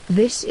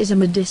This is a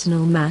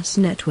Medicinal Mass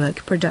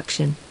Network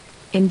production.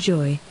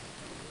 Enjoy.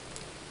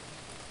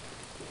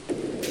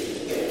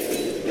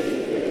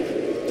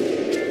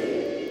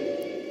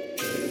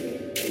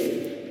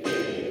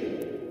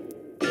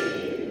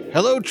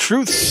 Hello,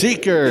 Truth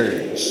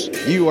Seekers!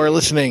 You are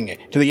listening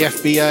to the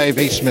FBI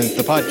Basement,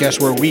 the podcast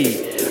where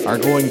we are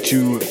going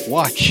to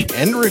watch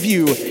and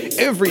review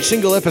every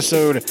single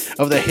episode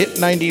of the hit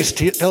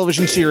 90s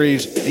television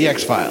series, The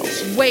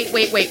X-Files. Wait.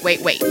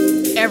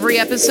 Every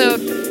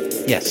episode?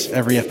 Yes,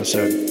 every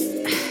episode.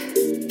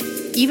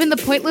 Even the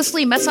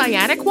pointlessly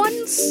messianic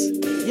ones?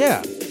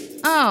 Yeah.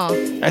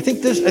 Oh. I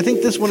think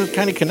this one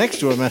kind of connects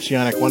to a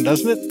messianic one,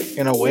 doesn't it?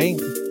 In a way.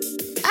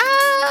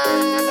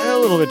 A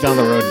little bit down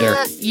the road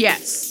there.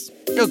 Yes.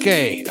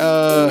 Okay,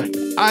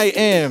 I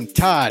am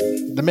Todd,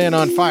 the man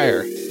on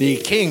fire, the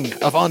king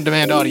of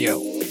on-demand audio.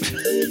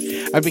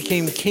 I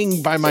became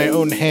king by my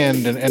own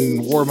hand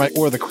and wore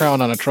the crown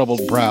on a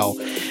troubled brow.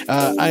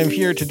 I'm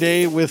here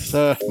today with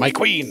my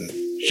queen,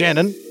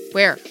 Shannon.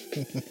 Where?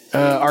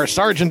 Our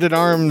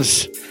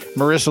sergeant-at-arms,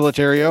 Marissa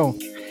Laterio.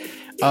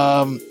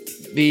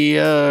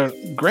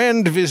 The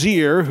Grand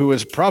Vizier, who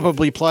is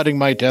probably plotting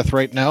my death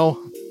right now,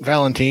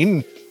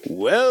 Valentine.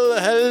 Well,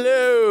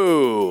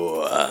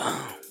 hello.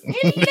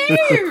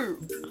 Hello!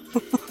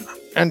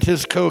 And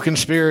his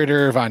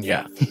co-conspirator,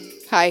 Vanya.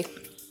 Hi.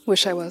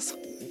 Wish I was.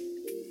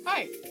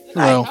 Hi.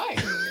 Hello. Hi.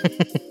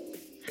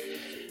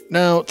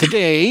 Now,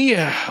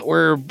 today,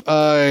 we're,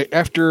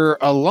 after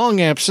a long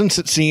absence,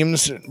 it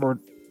seems, or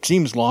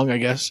seems long, I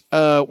guess,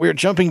 we're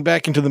jumping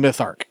back into the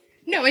myth arc.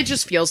 No, it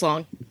just feels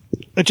long.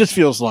 It just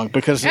feels long,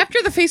 because...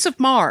 After the face of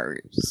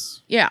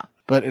Mars. Yeah.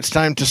 But it's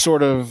time to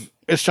sort of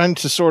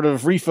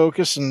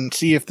refocus and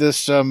see if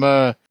this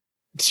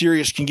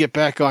series can get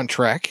back on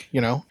track,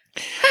 you know.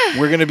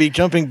 We're going to be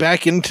jumping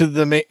back into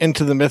the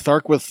myth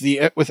arc with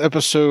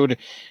episode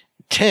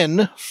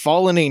 10,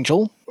 Fallen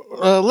Angel.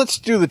 Let's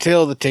do the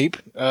tail of the tape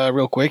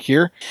real quick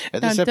here.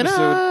 This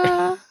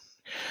episode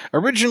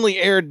originally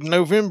aired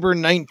November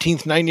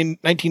 19th,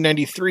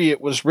 1993.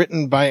 It was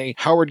written by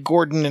Howard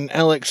Gordon and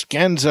Alex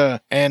Ganza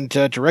and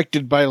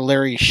directed by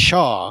Larry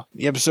Shaw.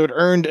 The episode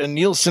earned a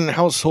Nielsen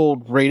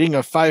household rating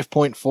of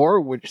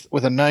 5.4,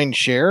 with a 9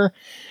 share,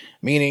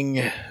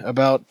 meaning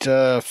about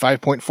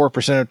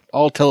 5.4% of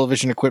all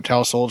television-equipped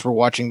households were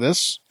watching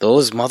this.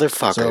 Those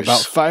motherfuckers. So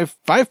about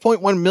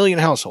 5.1 million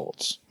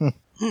households.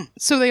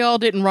 So they all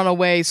didn't run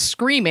away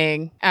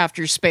screaming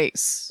after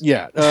space.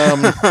 Yeah.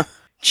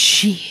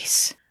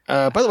 Jeez.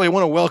 By the way, I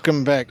want to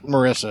welcome back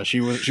Marissa.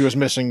 She was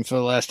missing for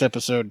the last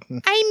episode.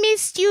 I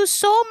missed you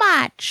so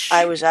much.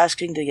 I was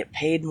asking to get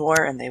paid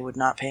more, and they would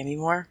not pay me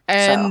more.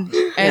 And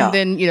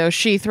then,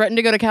 she threatened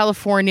to go to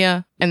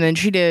California, and then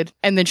she did.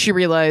 And then she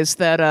realized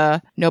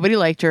that nobody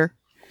liked her.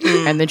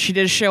 And then she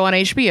did a show on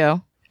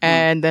HBO,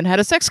 and then had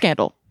a sex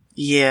scandal.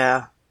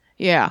 Yeah.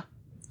 Yeah.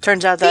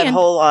 Turns out that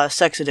whole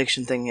sex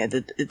addiction thing,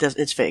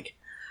 it's fake.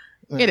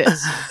 It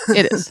is.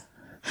 It is.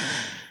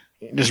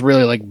 Just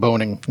really like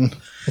boning.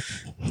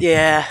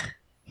 Yeah.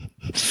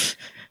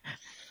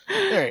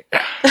 All right.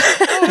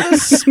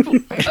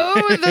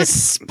 The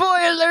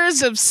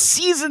spoilers of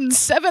season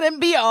 7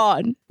 and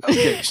beyond.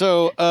 Okay,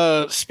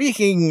 so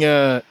speaking,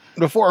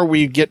 before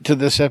we get to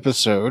this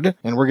episode,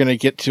 and we're going to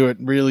get to it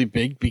really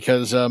big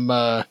because,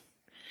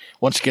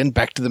 once again,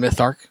 back to the myth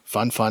arc.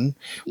 Fun.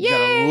 We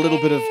got a little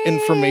bit of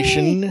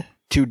information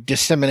to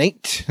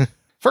disseminate.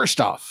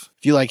 First off,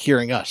 if you like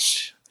hearing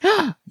us,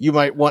 you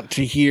might want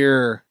to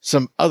hear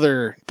some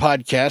other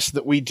podcasts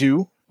that we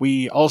do.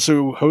 We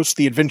also host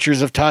The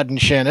Adventures of Todd and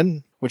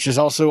Shannon, which is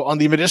also on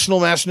the Medicinal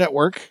Mass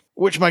Network,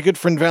 which my good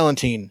friend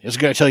Valentine is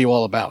going to tell you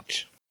all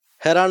about.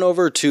 Head on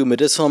over to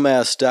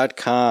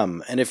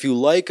medicinalmass.com, and if you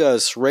like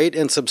us, rate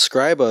and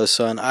subscribe us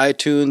on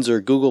iTunes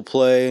or Google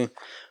Play.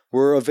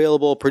 We're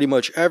available pretty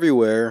much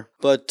everywhere,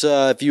 but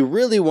if you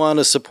really want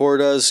to support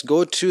us,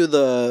 go to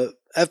the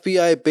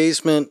FBI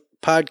Basement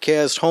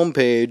podcast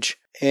homepage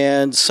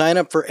and sign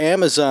up for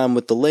Amazon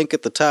with the link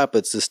at the top.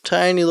 It's this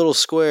tiny little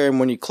square,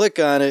 and when you click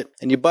on it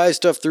and you buy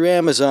stuff through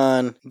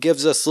Amazon, it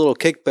gives us a little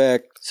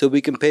kickback so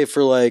we can pay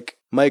for like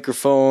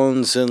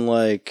microphones and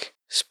like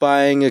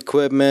spying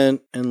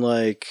equipment and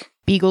like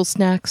Beagle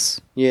snacks.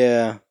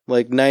 Yeah,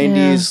 like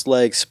 90s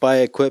like spy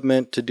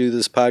equipment to do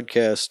this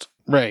podcast.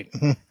 Right.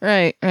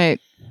 Right.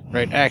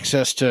 Right.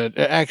 Access to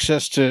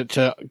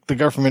the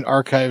government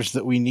archives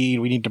that we need.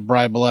 We need to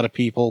bribe a lot of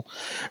people.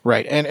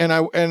 Right. And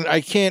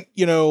I can't,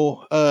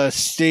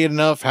 state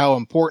enough how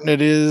important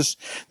it is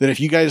that if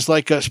you guys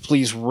like us,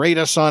 please rate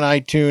us on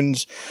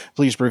iTunes.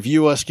 Please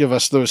review us, give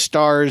us those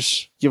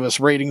stars, give us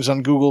ratings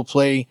on Google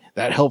Play.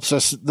 That helps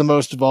us the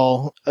most of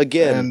all.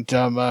 Again,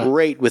 and,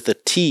 rate with a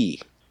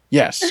T.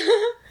 Yes.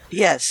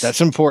 Yes.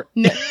 That's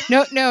important.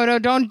 No,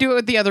 don't do it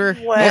with the other.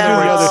 Well, don't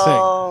do the other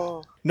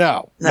thing.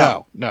 No.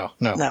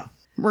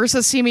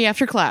 Marissa, see me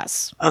after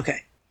class.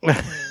 Okay.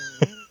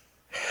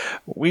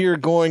 We are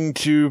going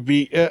to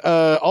be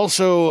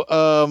also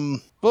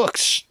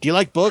books. Do you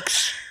like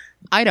books?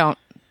 I don't.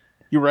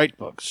 You write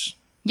books.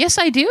 Yes,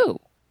 I do.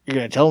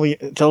 You're gonna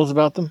tell us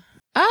about them?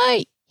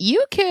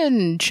 you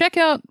can check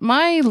out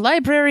my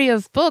library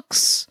of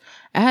books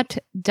at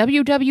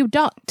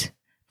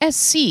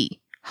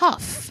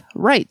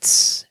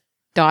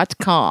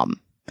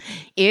www.schuffwrites.com.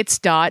 It's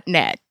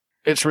 .net.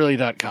 It's really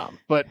 .com,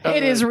 but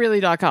It is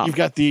really .com. you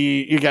got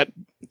the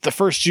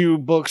first 2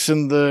 books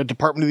in the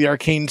Department of the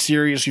Arcane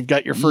series. You've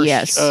got your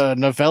first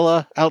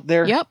novella out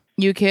there. Yep.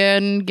 You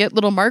can get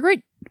Little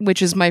Margaret,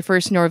 which is my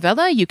first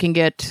novella. You can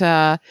get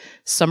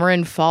Summer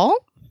and Fall.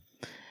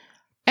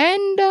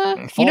 And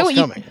you know what?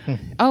 Coming.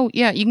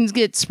 You can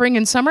get Spring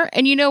and Summer.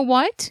 And you know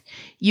what?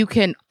 You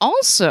can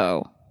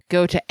also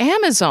go to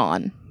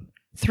Amazon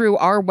through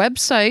our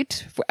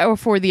website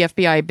for the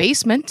FBI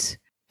basement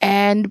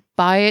and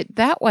buy it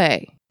that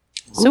way.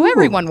 So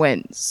everyone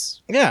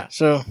wins. Yeah,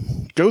 so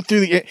go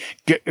through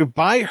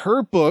buy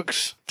her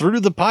books through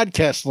the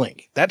podcast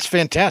link. That's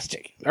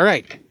fantastic. All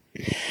right.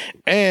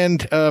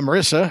 And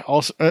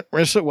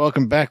Marissa,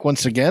 welcome back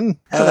once again.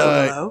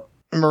 Hello.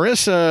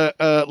 Marissa,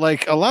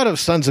 like a lot of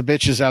sons of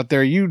bitches out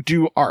there, you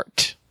do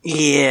art.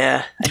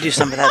 Yeah, I do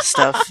some of that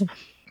stuff.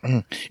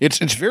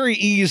 It's very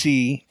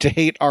easy to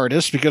hate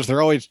artists because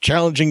they're always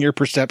challenging your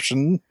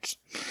perceptions,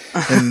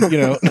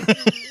 and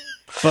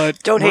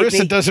But Don't hate Marissa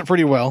me. does it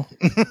pretty well.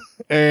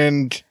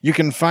 And you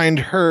can find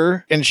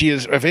her, and she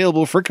is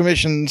available for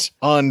commissions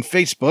on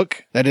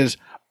Facebook. That is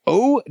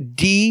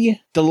OD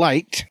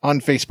Delight on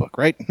Facebook,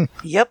 right?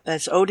 Yep,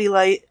 that's OD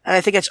Light, and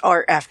I think it's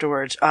art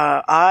afterwards.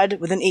 Odd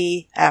with an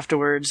E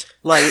afterwards,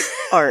 light,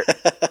 art.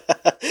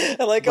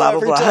 I like Blah, how blah,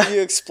 every blah. time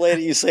you explain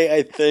it, you say,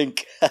 I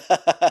think.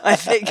 I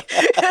think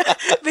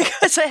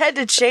because I had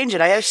to change it.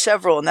 I have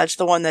several, and that's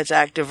the one that's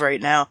active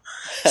right now.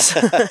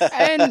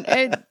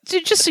 And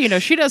just so you know,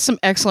 she does some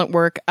excellent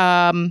work.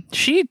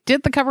 She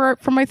did the cover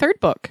art for my 3rd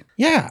book.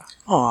 Yeah.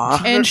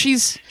 Aw. And She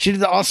did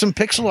the awesome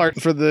pixel art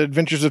for the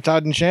Adventures of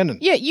Todd and Shannon.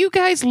 yeah, you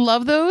guys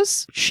love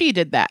those. She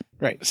did that.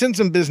 Right. Send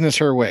some business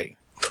her way.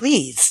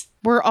 Please.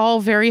 We're all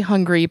very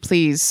hungry,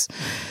 please.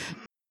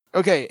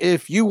 Okay,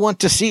 if you want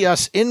to see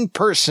us in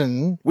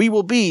person, we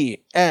will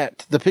be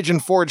at the Pigeon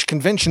Forge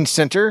Convention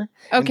Center.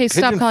 Okay, in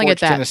stop Pigeon calling Forge,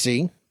 it that.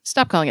 Tennessee.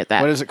 Stop calling it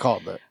that. What is it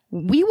called? The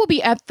We will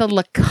be at the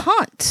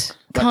LeConte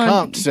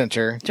Comp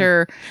Center.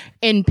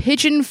 in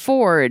Pigeon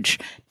Forge,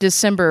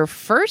 December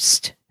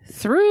 1st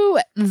through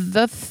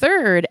the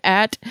 3rd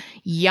at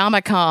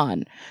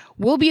Yamacon.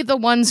 We'll be the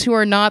ones who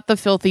are not the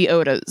filthy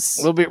Odas.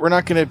 We're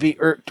not going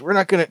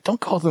to, don't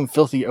call them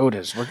filthy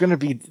Odas. We're going to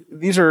be,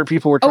 these are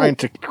people we're trying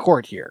to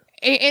court here.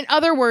 In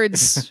other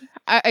words,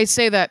 I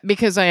say that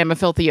because I am a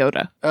filthy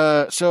Oda.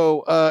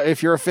 So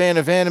if you're a fan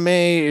of anime,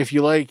 if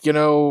you like,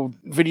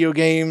 video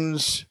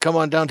games, come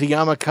on down to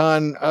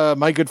Yamacon.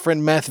 My good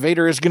friend Math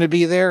Vader is going to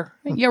be there.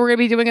 Yeah, we're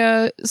going to be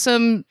doing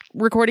some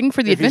recording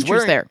for the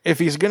adventures there. If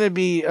he's going to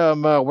be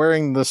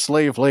wearing the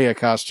Slave Leia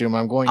costume,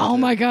 I'm going to Oh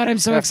my God, I'm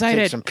so have to take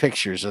excited. some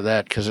pictures of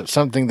that because it's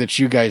something that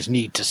you guys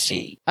need to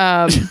see.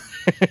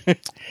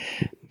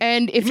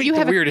 And if Meet you the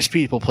have weirdest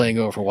people playing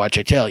Overwatch,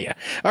 I tell you.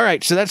 All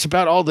right, so that's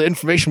about all the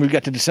information we've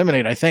got to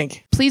disseminate, I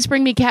think. please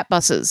bring me cat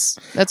buses.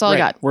 That's all I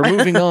got. We're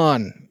moving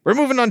on. We're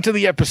moving on to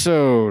the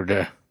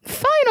episode.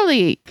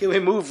 Finally. Can we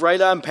move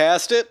right on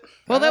past it?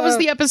 Well, that was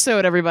the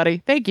episode,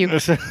 everybody. Thank you. You're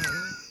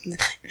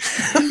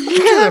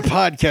a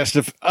podcast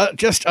of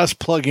just us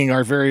plugging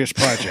our various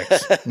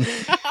projects.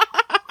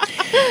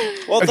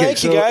 Well, Okay,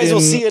 thank you so guys. We'll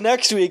see you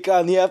next week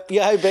on the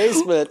FBI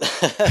basement.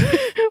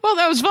 Well,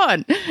 that was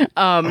fun.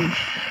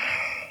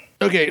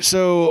 Okay,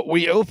 so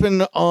we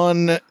open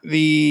on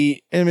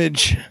the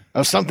image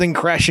of something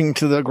crashing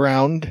to the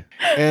ground,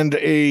 and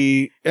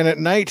at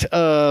night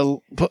a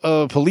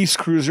police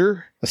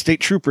cruiser, a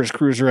state trooper's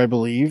cruiser, I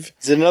believe.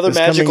 Is it another is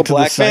coming magical to the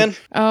black site. man?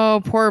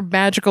 Oh, poor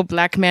magical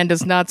black man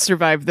does not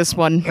survive this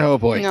one. Oh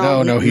boy,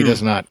 No. no, he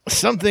does not.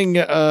 Something,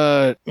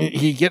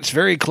 he gets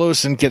very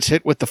close and gets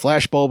hit with the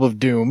flashbulb of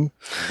doom.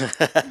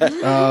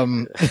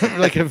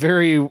 Like a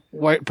very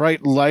white,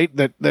 bright light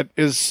that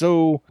is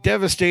so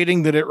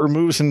devastating that it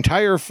removes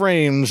entire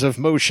frames of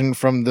motion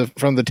from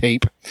the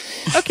tape.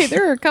 Okay,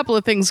 there are a couple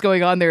of things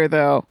going on there,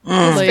 though.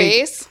 His Like,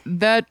 face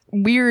that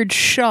weird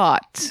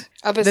shot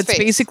of his that's face.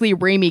 basically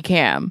Raimi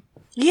Cam.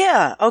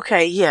 Yeah.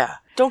 Okay. Yeah.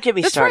 Don't get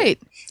me That's started. right.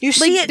 You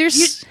see Like, it.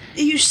 there's-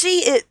 You see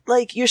it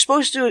like you're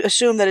supposed to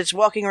assume that it's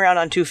walking around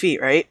on 2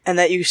 feet, right? And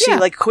that you see Yeah.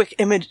 like quick,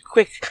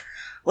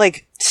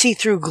 like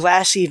see-through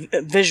glassy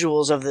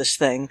visuals of this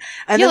thing.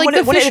 And Yeah, then like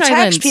the when it fisheye attacks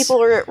lens. people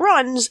or it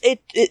runs,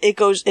 it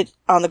goes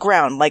on the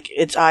ground, like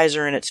its eyes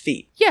are in its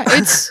feet. Yeah,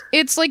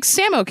 it's like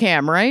Samo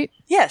Cam, right?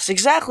 Yes,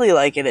 exactly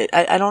like it.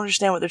 I don't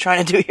understand what they're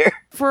trying to do here.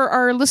 For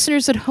our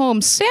listeners at home,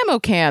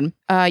 Samo Cam,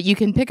 you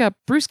can pick up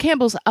Bruce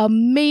Campbell's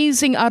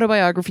amazing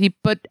autobiography,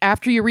 but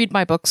after you read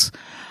my books,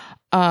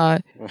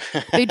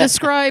 they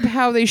describe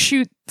how they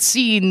shoot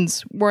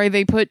scenes where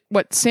they put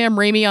Sam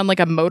Raimi on like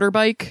a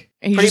motorbike.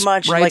 And he Pretty just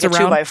much rides like a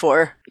around.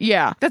 2x4.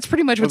 Yeah, that's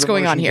pretty much what's With a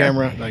going on motion here.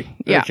 Camera, like,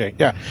 Yeah. Okay.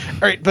 Yeah. All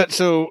right. But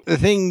so the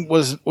thing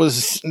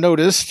was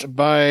noticed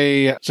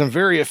by some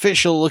very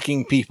official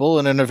looking people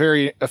and in a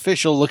very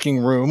official looking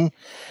room.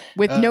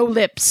 with no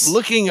lips.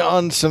 looking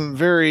on some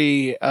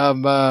very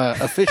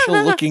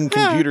official-looking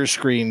computer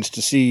screens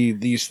to see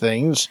these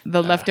things.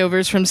 The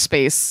leftovers from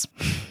space.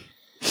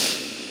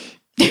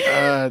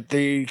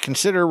 They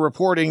consider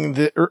reporting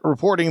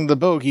the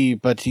bogey,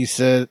 but he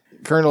said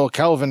Colonel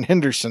Calvin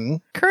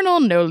Henderson, Colonel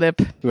No Lip.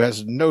 who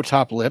has no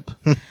top lip,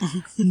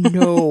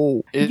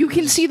 No. You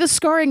can see the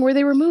scarring where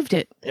they removed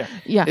it.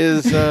 Yeah.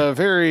 is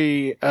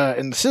very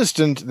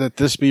insistent that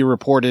this be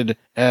reported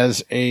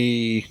as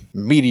a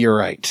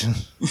meteorite,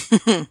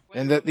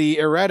 and that the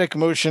erratic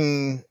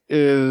motion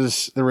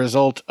is the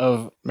result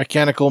of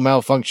mechanical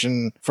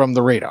malfunction from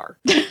the radar.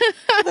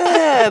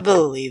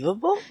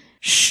 Believable.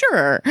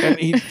 Sure. And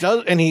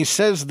he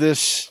says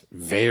this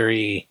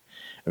very,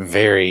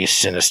 very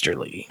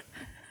sinisterly.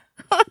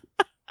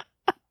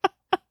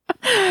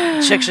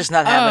 Chick's just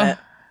not having it.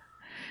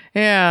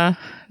 Yeah.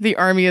 The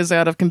army is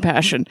out of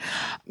compassion.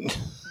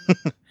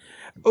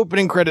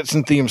 Opening credits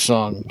and theme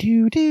song.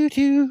 Do do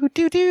do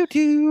do do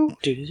do.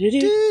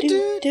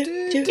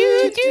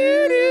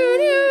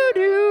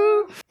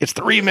 It's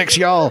the remix,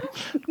 y'all.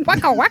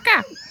 Waka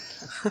waka.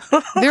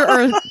 There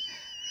are...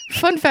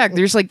 Fun fact,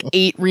 there's like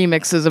 8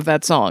 remixes of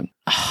that song.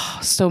 Oh,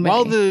 so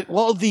many.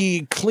 While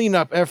the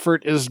cleanup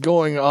effort is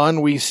going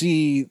on, we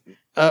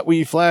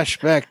flash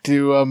back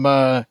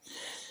to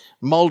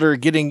Mulder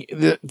getting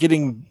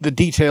the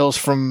details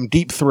from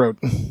Deep Throat.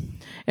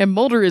 And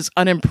Mulder is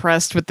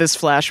unimpressed with this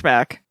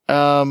flashback.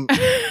 No.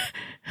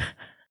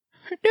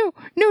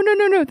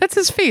 That's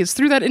his face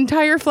through that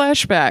entire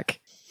flashback.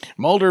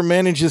 Mulder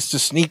manages to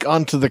sneak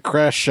onto the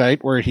crash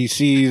site where he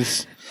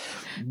sees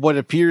what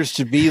appears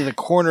to be the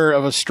corner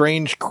of a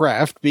strange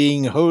craft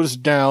being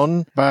hosed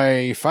down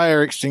by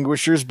fire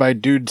extinguishers by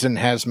dudes in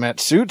hazmat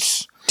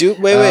suits. Dude,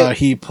 wait.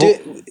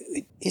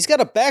 He's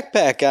got a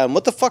backpack on.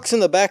 What the fuck's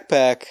in the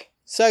backpack?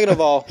 Second of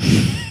all,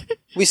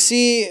 is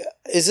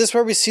this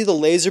where we see the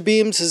laser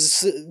beams? Is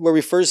this where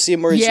we first see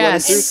him where he's running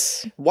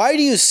through? Why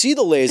do you see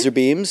the laser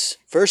beams,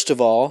 first of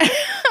all?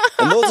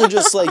 And those are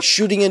just like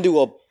shooting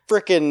into a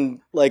frickin'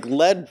 like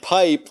lead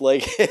pipe.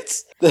 Like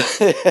it's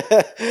like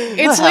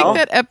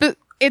that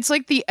It's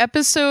like the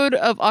episode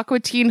of Aqua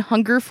Teen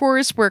Hunger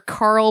Force where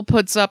Carl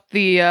puts up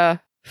the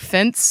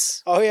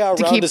fence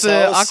to keep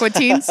the Aqua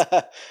Teens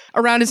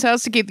around his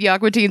house to keep the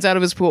Aqua Teens out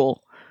of his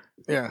pool.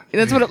 Yeah.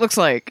 That's what it looks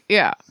like.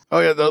 Yeah. Oh,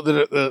 yeah,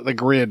 the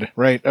grid,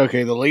 right?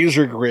 Okay, the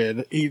laser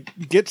grid. He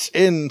gets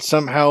in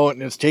somehow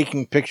and is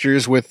taking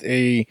pictures with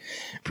a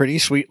pretty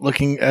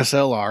sweet-looking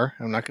SLR.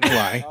 I'm not going to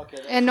lie.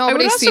 And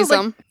nobody sees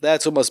them.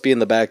 That's what must be in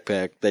the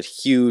backpack. That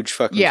huge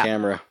fucking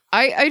camera.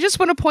 I just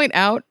want to point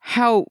out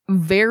how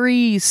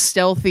very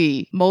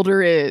stealthy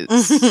Mulder is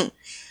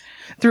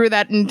through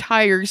that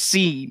entire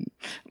scene.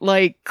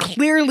 Like,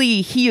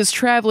 clearly he is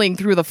traveling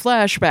through the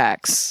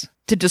flashbacks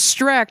to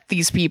distract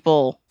these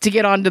people to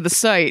get onto the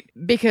site,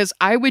 because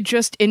I would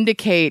just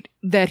indicate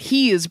that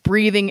he is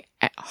breathing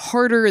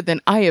harder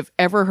than I have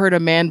ever heard a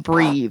man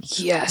breathe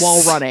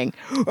while running.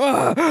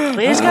 But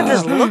he's got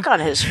this look on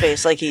his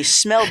face like he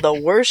smelled the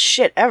worst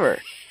shit ever.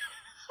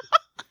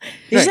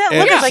 He's that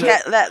look like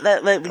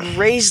that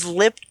raised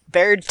lip,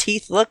 bared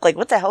teeth look. Like,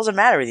 what the hell's the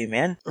matter with you,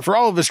 man? For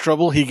all of his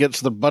trouble, he gets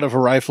the butt of a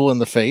rifle in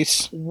the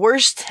face.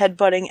 Worst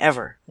headbutting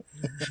ever.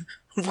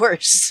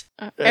 Worst.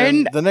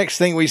 And the next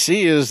thing we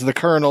see is the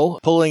Colonel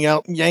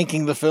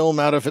yanking the film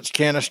out of its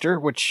canister,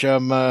 which,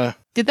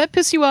 did that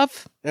piss you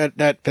off?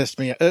 That pissed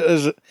me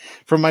off.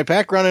 From my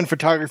background in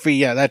photography,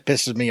 yeah, that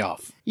pisses me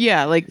off.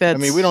 Yeah, like that. I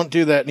mean, we don't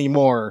do that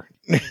anymore.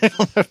 I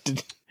don't have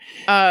to...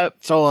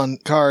 it's all on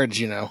cards,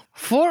 you know.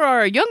 For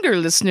our younger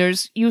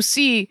listeners, you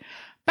see,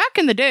 back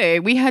in the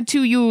day, we had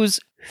to use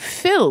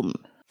film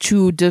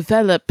to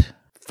develop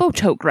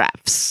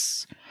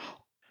photographs.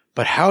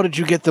 But how did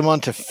you get them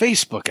onto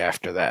Facebook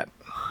after that?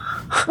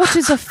 What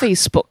is a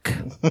Facebook?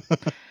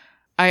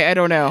 I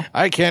don't know.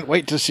 I can't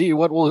wait to see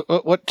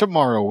what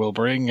tomorrow will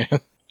bring.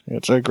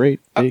 It's a great,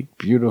 big,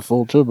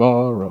 beautiful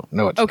tomorrow.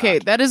 No, it's okay,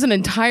 not. that is an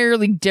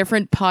entirely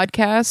different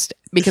podcast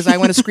because I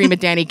want to scream at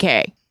Danny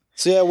Kaye.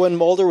 So yeah, when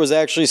Mulder was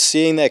actually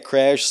seeing that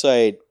crash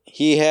site,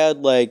 he had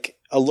like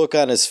a look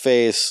on his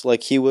face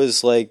like he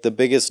was like the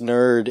biggest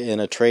nerd in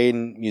a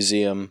train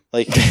museum.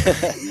 Like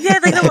yeah,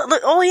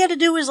 like all he had to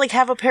do was like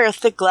have a pair of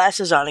thick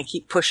glasses on and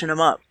keep pushing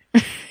him up.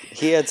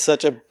 He had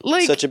such a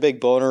big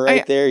boner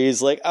there.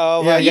 He's like,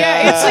 oh my god.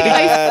 Yeah, it's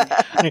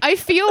like I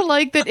feel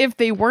like that if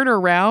they weren't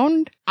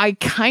around, I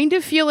kind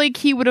of feel like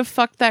he would have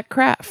fucked that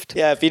craft.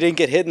 Yeah, if he didn't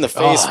get hit in the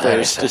face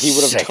first, he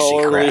would have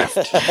totally.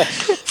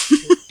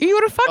 He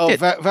would have fucked it.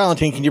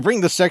 Valentine, can you bring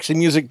the sexy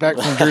music back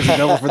from Jersey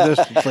Devil for this?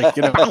 It's like,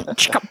 you know.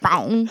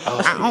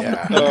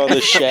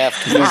 The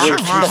shaft music.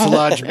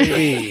 Fuselage,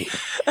 baby.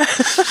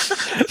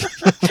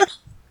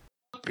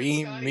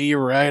 Beam me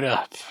right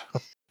up.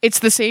 It's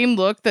the same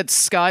look that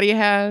Scotty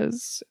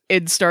has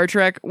in Star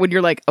Trek when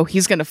you're like, oh,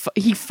 he's gonna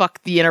he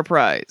fucked the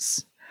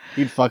Enterprise.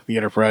 He'd fuck the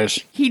Enterprise.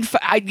 He'd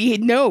fuck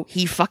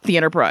the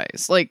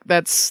Enterprise. Like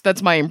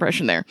that's my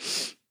impression there.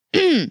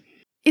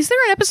 Is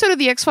there an episode of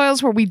the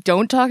X-Files where we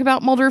don't talk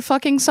about Mulder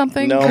fucking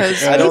something? No,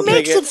 he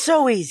makes it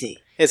so easy.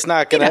 It's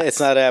not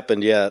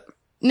happened yet.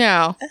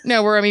 No,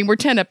 we're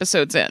 10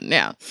 episodes in.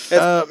 Yeah.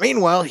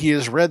 Meanwhile, he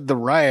has read the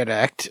Riot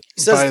Act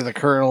by the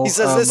Colonel. He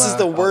says this is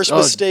the worst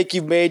mistake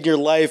you've made in your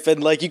life,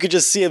 and like you could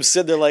just see him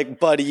sitting there like,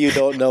 buddy, you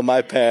don't know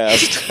my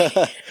past.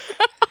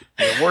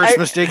 The worst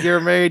mistake you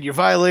ever made. You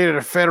violated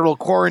a federal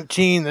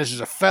quarantine. This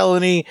is a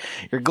felony.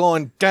 You're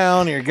going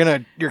down.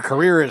 Your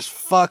career is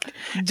fucked.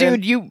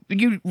 Dude, you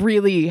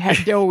really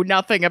know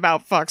nothing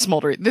about Fox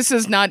Mulder. This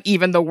is not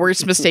even the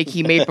worst mistake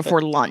he made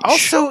before lunch.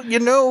 Also,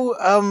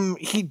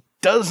 he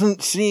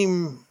doesn't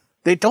seem...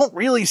 They don't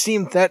really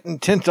seem that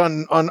intent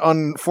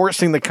on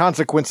forcing the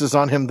consequences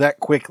on him that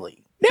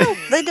quickly. No,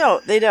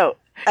 they don't.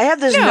 I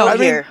have this note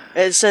here.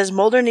 It says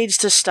Mulder needs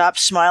to stop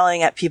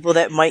smiling at people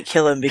that might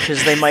kill him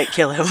because they might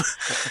kill him.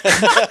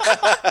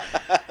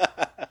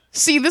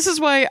 See, this is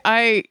why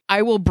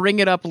I will bring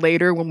it up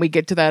later when we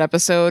get to that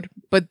episode,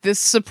 but this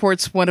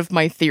supports one of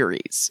my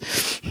theories.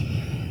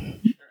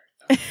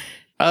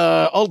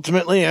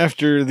 Ultimately,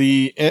 after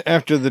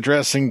the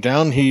dressing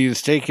down,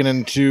 he's taken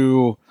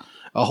into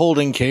a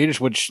holding cage,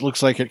 which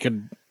looks like it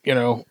could,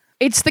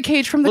 It's the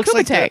cage from the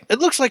Kumite. It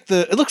looks like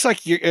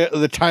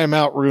the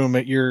timeout room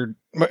at your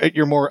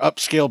more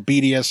upscale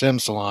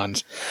BDSM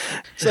salons.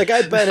 It's like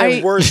I bet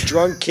have worse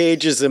drunk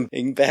cages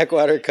in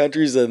backwater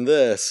countries than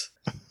this.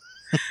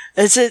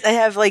 I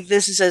have like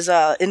this. It says,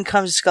 "In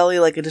comes Scully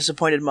like a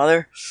disappointed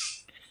mother."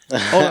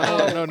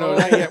 No,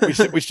 not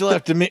yet. We still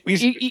have to meet.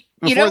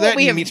 Before that,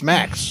 he meets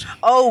Max.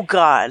 Oh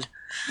God,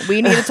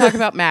 we need to talk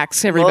about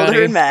Max, everybody.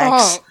 Mulder and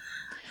Max. Oh.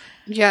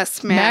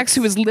 Yes, Max,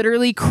 who is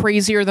literally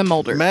crazier than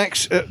Mulder.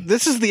 Max,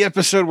 this is the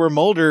episode where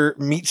Mulder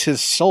meets his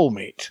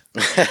soulmate.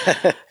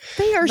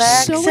 They are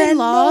Max so and in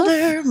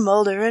love.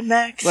 Mulder and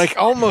Max. Like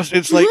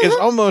it's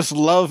almost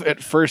love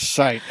at first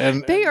sight,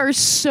 and they are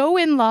so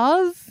in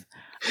love.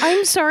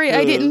 I'm sorry,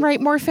 I didn't write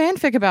more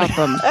fanfic about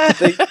them.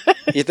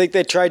 You think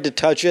they tried to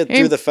touch it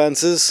through the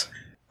fences?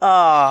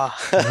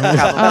 Probably.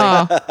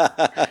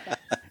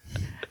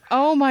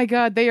 Oh my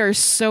God, they are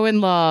so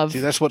in love. See,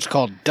 that's what's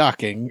called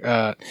docking.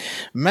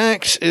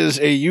 Max is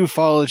a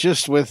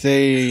ufologist with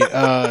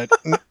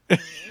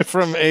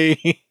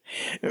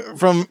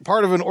from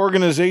part of an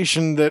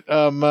organization that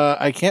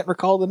I can't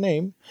recall the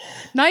name.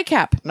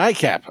 Nightcap.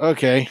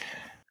 Okay.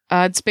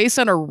 It's based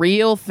on a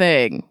real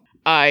thing.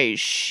 I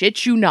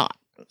shit you not.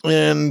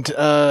 And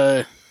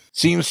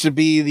seems to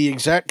be the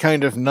exact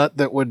kind of nut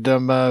that would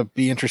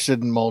be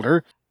interested in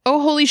Mulder. Oh,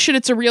 holy shit!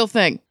 It's a real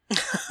thing.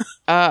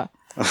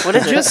 What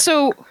is just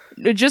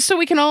so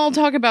we can all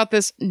talk about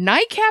this,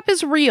 NICAP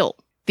is real.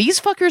 These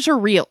fuckers are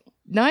real.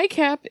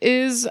 NICAP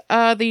is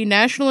the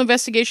National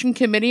Investigation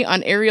Committee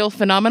on Aerial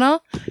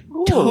Phenomena.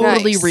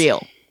 Totally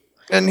real.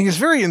 And he's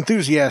very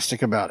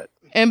enthusiastic about it.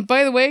 And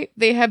by the way,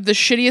 they have the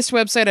shittiest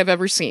website I've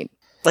ever seen.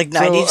 Like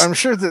 90s? So I'm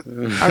sure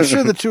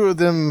the two of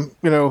them,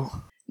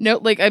 No,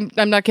 like I'm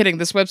not kidding.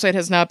 This website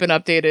has not been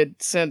updated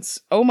since.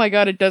 Oh my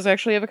God, it does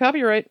actually have a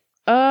copyright.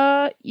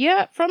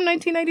 Yeah, from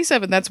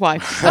 1997. That's why.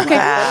 Okay.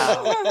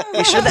 Wow.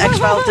 You sure the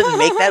X-Files didn't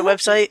make that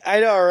website?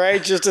 I know,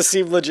 right? Just to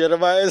seem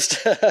legitimized.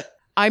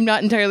 I'm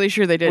not entirely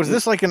sure they did. Was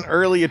this like an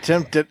early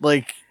attempt at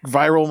like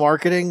viral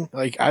marketing?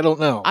 Like, I don't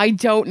know. I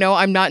don't know.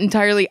 I'm not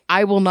entirely.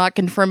 I will not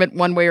confirm it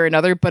one way or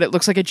another, but it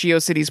looks like a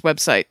GeoCities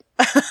website.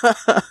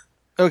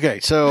 Okay,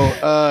 so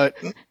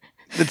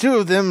the two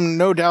of them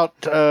no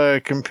doubt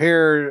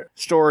compare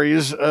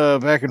stories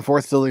back and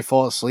forth till they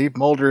fall asleep.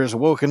 Mulder is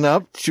woken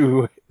up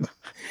to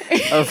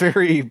a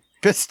very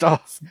pissed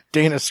off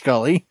Dana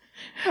Scully.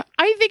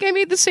 I think I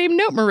made the same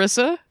note,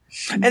 Marissa.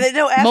 And then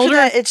after Mulder?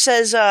 that it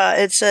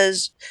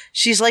says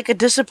she's like a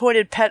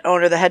disappointed pet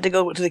owner that had to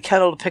go to the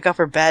kennel to pick up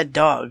her bad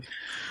dog.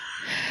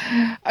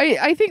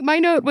 I think my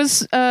note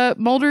was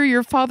Mulder,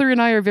 your father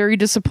and I are very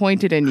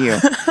disappointed in you.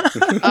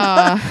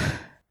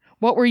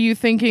 What were you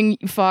thinking,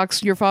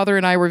 Fox? Your father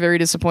and I were very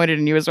disappointed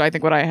in you is I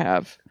think what I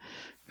have.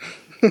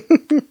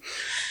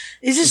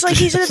 It's just like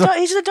he's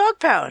in a dog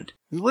pound.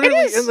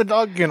 Literally in the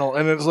dog kennel,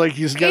 and it's like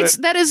he's got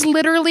that is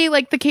literally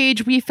like the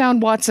cage we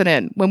found Watson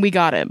in when we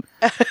got him.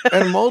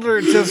 And Mulder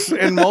and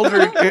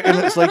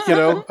it's like,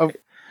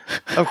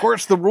 of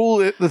course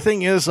the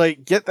thing is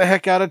like, get the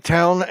heck out of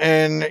town,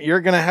 and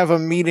you're gonna have a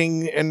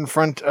meeting in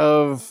front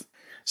of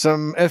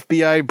some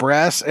FBI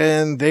brass,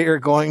 and they are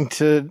going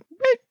to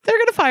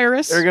fire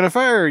us. They're gonna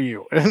fire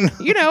you, and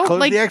close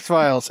like the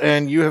X-Files,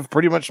 and you have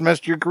pretty much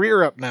messed your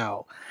career up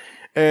now.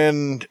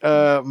 And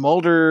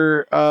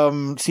Mulder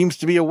seems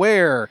to be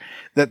aware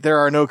that there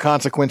are no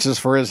consequences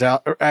for his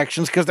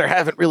actions because there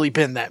haven't really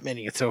been that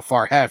many so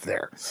far, have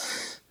there?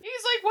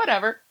 He's like,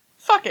 whatever.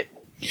 Fuck it.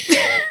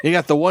 He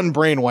got the one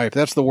brain wipe.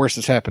 That's the worst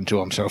that's happened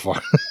to him so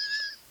far.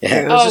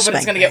 Yeah. Oh, but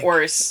it's going to get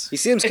worse. He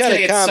seems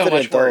kind of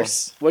confident, though.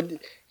 Worse.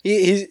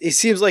 He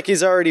seems like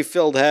he's already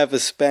filled half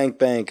his spank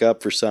bank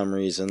up for some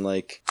reason.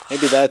 Like,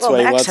 maybe that's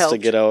why Max he wants to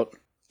get out.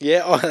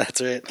 Yeah, that's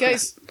right.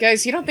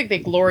 Guys, you don't think they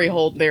glory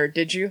hold there,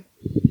 did you?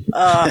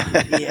 I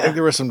think Yeah.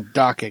 there was some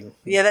docking.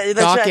 Yeah, that's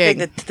what I Docking.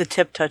 think the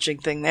tip touching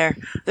thing there.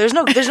 There's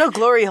no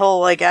glory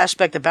hole like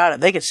aspect about it.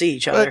 They could see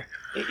each other.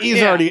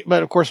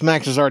 But of course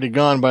Max is already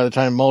gone by the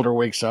time Mulder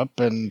wakes up,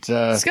 and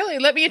Scully,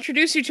 let me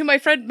introduce you to my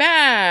friend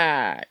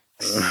Max.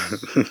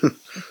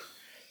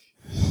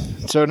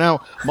 so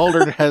now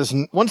Mulder has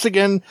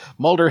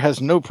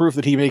no proof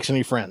that he makes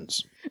any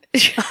friends.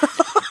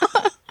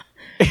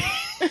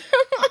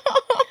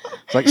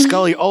 It's like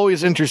Scully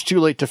always enters too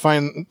late to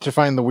find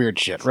the weird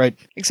shit, right?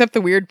 Except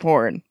the weird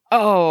porn.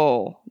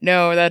 Oh,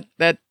 no,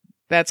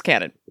 that's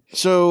canon.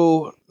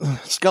 So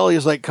Scully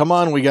is like, "Come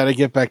on, we got to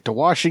get back to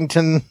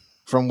Washington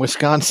from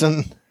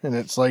Wisconsin," and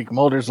it's like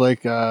Mulder's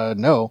like,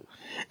 "No,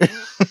 And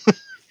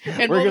we're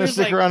gonna Mulder's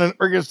stick like-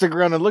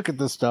 around and look at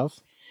this stuff."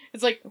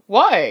 It's like,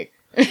 why?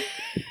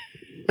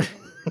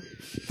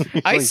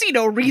 I Like, see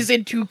no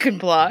reason to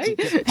comply.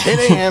 10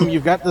 a.m.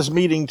 You've got this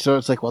meeting, so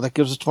it's like, well, that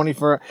gives us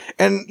 24 hours.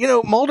 And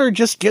Mulder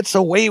just gets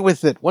away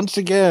with it once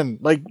again.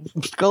 Like,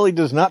 Scully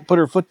does not put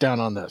her foot down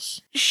on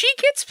this. She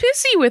gets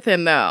pissy with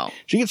him, though.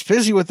 She gets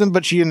busy with him,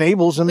 but she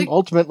enables him Like-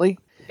 ultimately.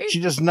 She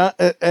does not,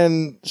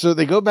 and so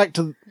they go back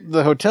to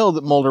the hotel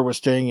that Mulder was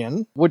staying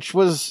in, which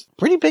was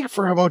pretty big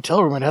for a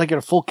motel room. It had like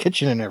a full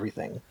kitchen and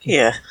everything.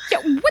 Yeah. Yeah,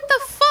 what the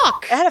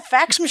fuck? It had a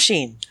fax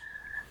machine.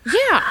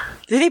 Yeah.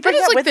 Did he bring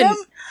That is that like with him?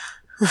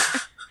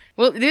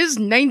 Well, it is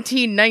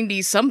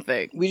 1990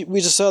 something. We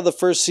just saw the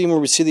first scene where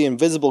we see the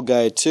invisible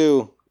guy,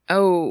 too.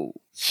 Oh,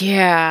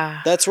 yeah.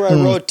 That's where I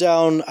wrote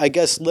down, I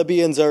guess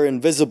Libyans are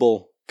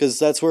invisible, because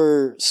that's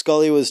where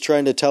Scully was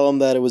trying to tell him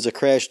that it was a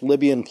crashed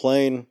Libyan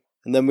plane.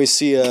 And then we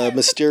see a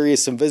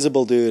mysterious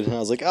invisible dude, and I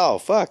was like, oh,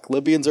 fuck,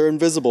 Libyans are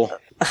invisible.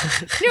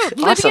 No,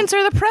 Libyans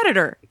are the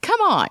predator. Come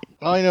on.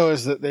 All I know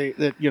is that they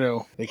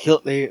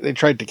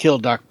tried to kill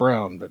Doc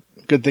Brown, but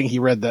good thing he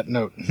read that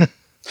note.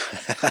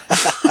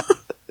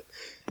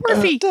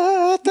 Murphy.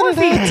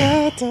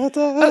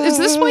 Oh, is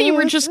this why you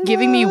were just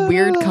giving me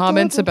weird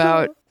comments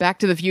about Back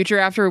to the Future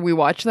after we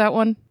watched that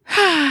one?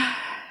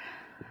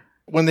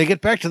 When they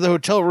get back to the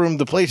hotel room,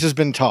 the place has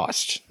been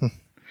tossed.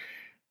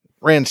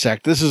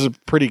 Ransacked. This is a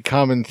pretty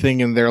common thing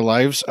in their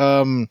lives.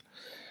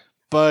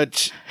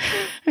 But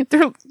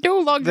They're no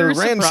longer the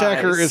a ransacker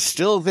surprise. is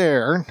still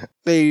there.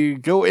 They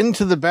go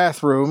into the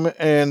bathroom,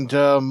 and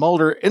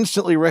Mulder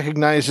instantly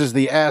recognizes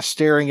the ass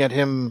staring at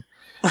him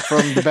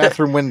from the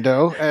bathroom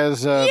window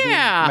as being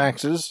Yeah.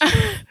 Max's.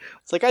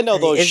 It's like, I know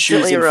those He shoes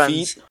instantly and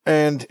runs. feet.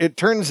 And it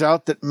turns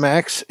out that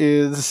Max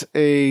as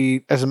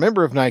a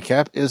member of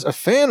NICAP, is a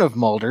fan of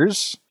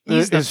Mulder's.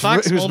 He's the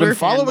Fox who's Mulder been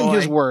following fanboy.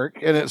 his work,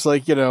 and it's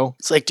like,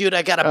 It's like, dude,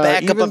 I got a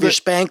backup even of your the-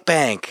 spank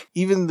bank.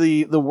 even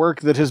the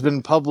work that has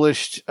been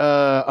published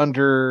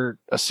under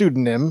a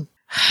pseudonym.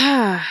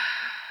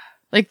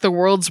 Like the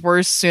world's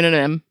worst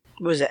pseudonym.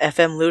 What was it,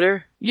 FM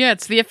Looter? Yeah,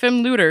 it's the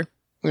FM Looter,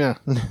 Yeah.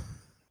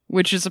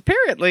 which is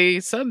apparently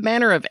some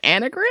manner of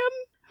anagram?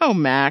 Oh,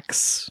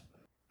 Max.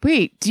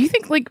 Wait, do you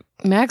think, like,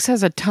 Max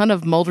has a ton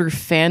of Mulder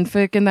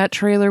fanfic in that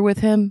trailer with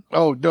him?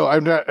 Oh, no, I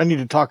need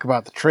to talk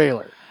about the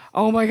trailer.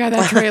 Oh my god,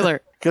 that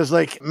trailer. Because,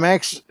 like,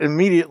 Max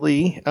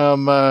immediately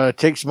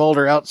takes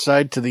Mulder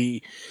outside to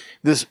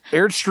this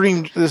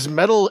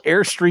metal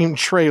Airstream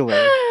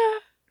trailer.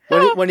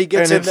 When he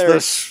gets And in it's there,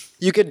 this...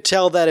 you can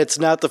tell that it's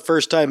not the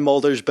first time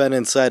Mulder's been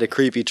inside a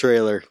creepy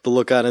trailer. The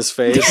look on his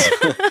face.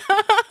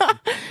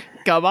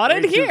 Come on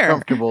in way too here.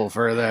 comfortable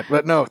for that.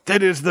 But no,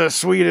 that is the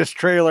sweetest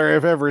trailer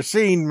I've ever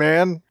seen,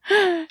 man.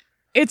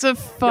 It's a Got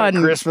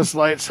fun. Christmas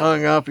lights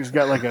hung up. He's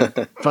got like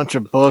a bunch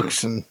of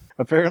books and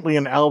apparently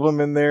an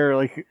album in there.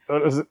 Like,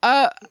 what is it?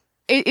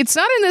 It's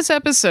not in this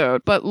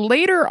episode, but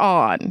later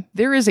on,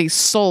 there is a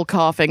soul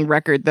coughing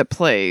record that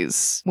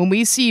plays when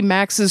we see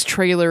Max's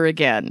trailer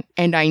again.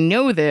 And I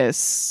know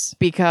this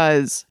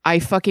because I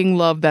fucking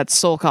love that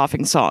soul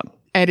coughing song.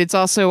 And it's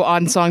also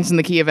on Songs in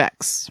the Key of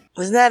X.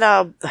 Wasn't that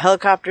a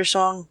helicopter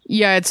song?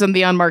 Yeah, it's on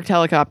the unmarked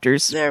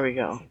helicopters. There we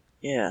go.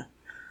 Yeah.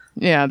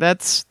 Yeah,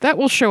 that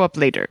will show up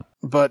later.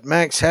 But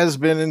Max has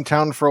been in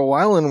town for a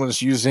while and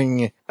was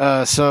using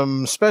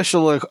some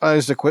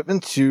specialized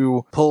equipment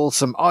to pull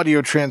some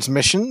audio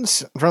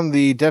transmissions from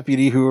the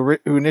deputy who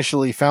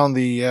initially found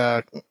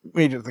the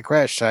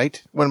crash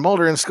site. When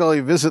Mulder and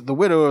Scully visit the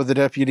widow of the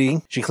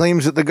deputy, she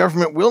claims that the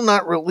government will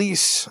not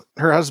release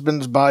her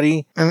husband's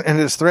body and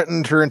has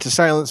threatened her into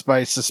silence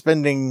by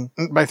threatening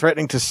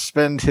to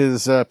suspend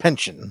his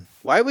pension.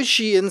 Why was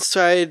she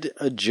inside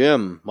a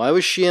gym? Why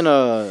was she in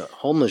a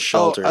homeless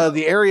shelter?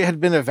 The area had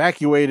been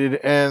evacuated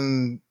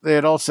and they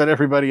had all set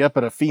everybody up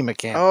at a FEMA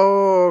camp.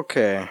 Oh,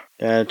 okay.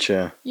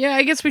 Gotcha. Yeah,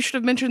 I guess we should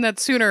have mentioned that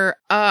sooner.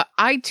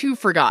 I too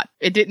forgot.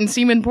 It didn't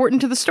seem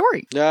important to the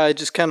story. Yeah, I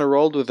just kind of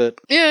rolled with it.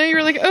 Yeah, you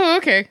were like, oh,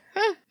 okay.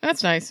 Huh,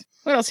 that's nice.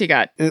 What else you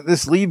got?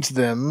 This leads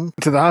them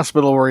to the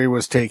hospital where he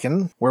was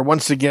taken, where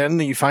once again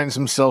he finds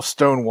himself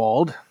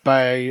stonewalled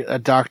by a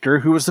doctor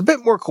who was a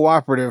bit more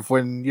cooperative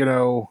when,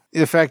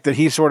 the fact that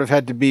he sort of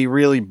had to be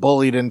really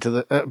bullied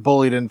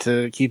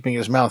into keeping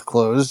his mouth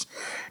closed.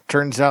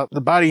 Turns out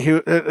the body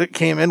who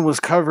came in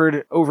was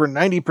covered over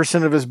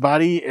 90% of his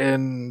body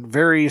in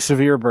very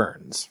severe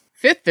burns.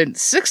 5th and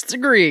 6th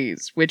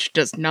degrees, which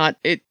does not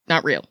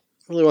real.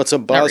 Really want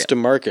some Boston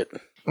market.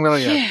 Well,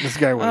 yeah, this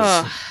guy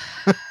was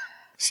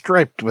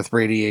striped with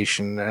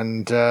radiation,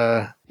 and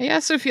I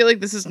also feel like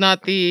this is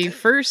not the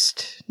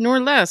first nor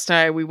last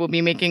time we will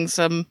be making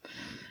some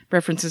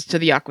references to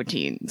the Aqua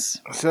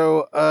Teens.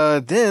 So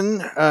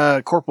then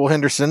Corporal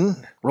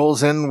Henderson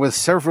rolls in with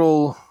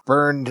several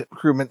burned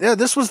crewmen. Yeah,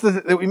 this was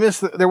we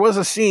missed. There was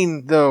a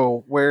scene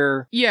though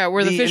where the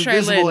fisheye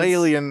invisible lens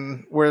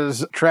alien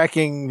was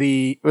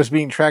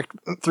being tracked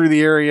through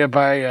the area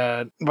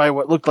by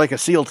what looked like a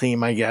SEAL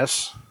team, I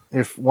guess,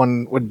 if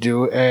one would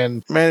do,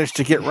 and managed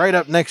to get right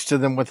up next to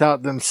them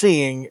without them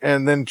seeing,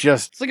 and then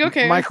just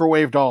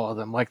microwaved all of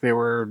them like they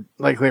were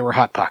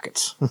hot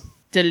pockets.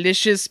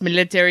 Delicious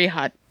military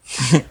hot.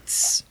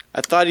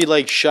 I thought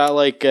he shot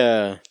like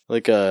a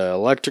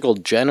electrical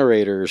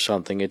generator or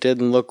something. It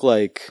didn't look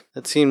like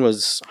that scene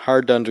was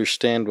hard to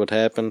understand what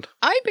happened.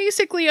 I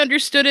basically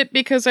understood it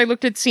because I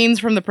looked at scenes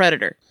from The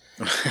Predator.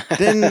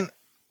 Then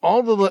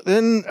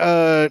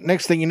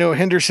next thing you know,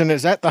 Henderson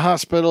is at the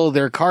hospital.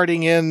 They're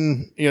carting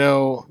in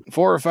 4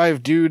 or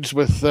 5 dudes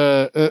with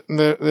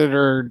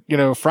that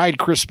are fried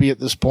crispy at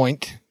this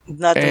point.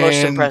 Not the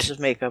most impressive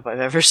makeup I've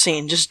ever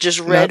seen.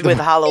 Just red with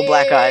hollow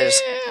black eyes.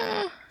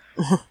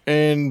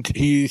 And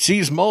he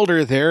sees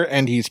Mulder there,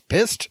 and he's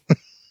pissed.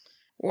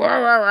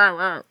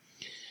 There's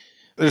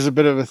a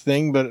bit of a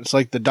thing, but it's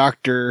like the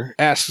doctor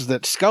asks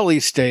that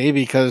Scully stay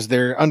because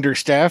they're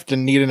understaffed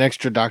and need an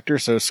extra doctor,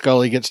 so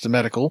Scully gets to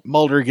medical.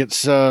 Mulder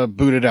gets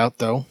booted out,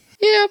 though.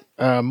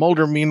 Yeah.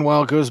 Mulder,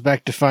 meanwhile, goes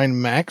back to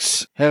find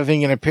Max,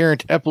 having an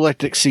apparent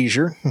epileptic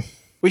seizure.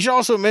 We should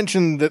also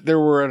mention that there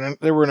were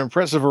an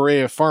impressive array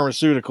of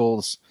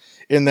pharmaceuticals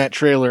in that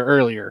trailer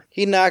earlier.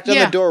 He knocked on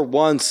the door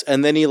once,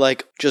 and then he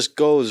just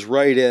goes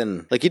right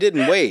in. He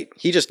didn't wait.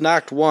 He just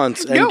knocked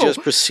once and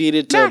just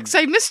proceeded to... Max,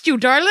 I missed you,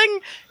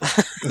 darling!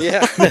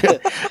 Yeah.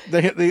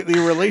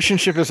 the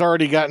relationship has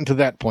already gotten to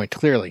that point,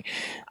 clearly.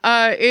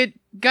 It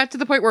got to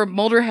the point where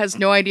Mulder has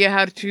no idea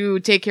how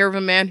to take care of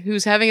a man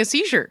who's having a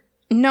seizure.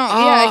 No,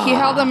 yeah, he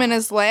held him in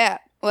his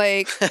lap.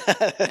 I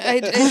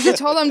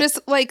told him just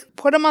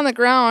put him on the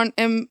ground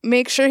and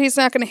make sure he's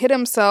not going to hit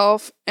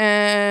himself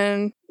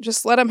and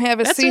just let him have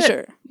a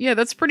seizure. It. Yeah,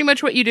 that's pretty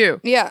much what you do.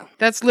 Yeah.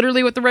 That's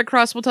literally what the Red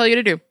Cross will tell you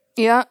to do.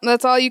 Yeah,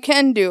 that's all you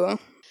can do.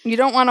 You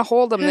don't want to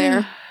hold him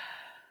there.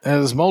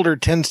 As Mulder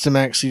tends to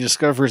Max, he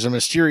discovers a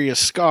mysterious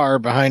scar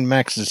behind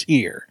Max's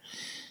ear.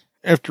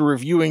 After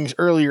reviewing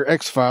earlier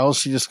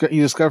X-Files, he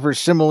discovers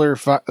similar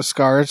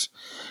scars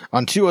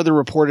on 2 other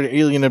reported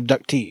alien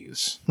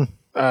abductees.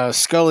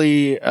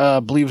 Scully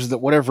believes that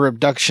whatever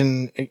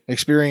abduction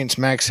experience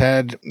Max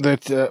had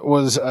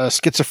was a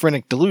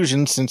schizophrenic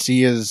delusion, since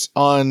he is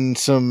on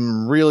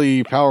some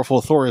really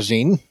powerful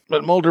Thorazine.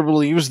 But Mulder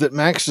believes that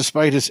Max,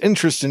 despite his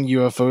interest in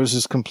UFOs,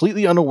 is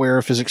completely unaware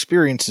of his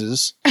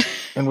experiences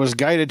and was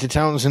guided to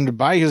Townsend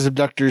by his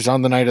abductors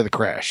on the night of the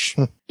crash.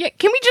 Yeah,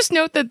 can we just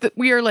note that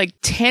we are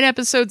 10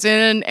 episodes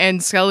in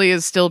and Scully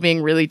is still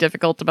being really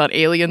difficult about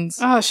aliens?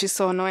 Oh, she's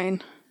so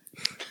annoying.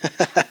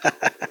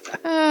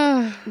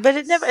 But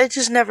it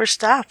just never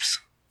stops.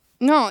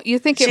 No, you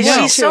think it She will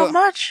sees so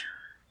much.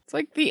 It's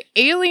like the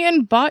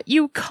alien bought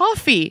you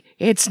coffee.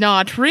 It's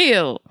not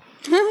real.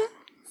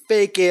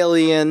 Fake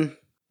alien.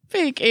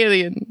 Fake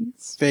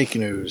aliens. Fake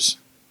news.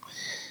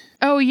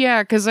 Oh,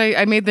 yeah, because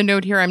I made the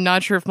note here. I'm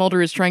not sure if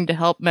Mulder is trying to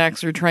help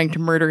Max or trying to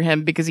murder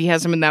him because he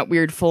has him in that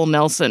weird full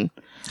Nelson.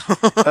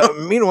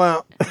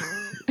 Meanwhile...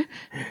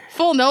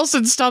 Full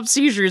Nelson stop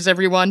seizures,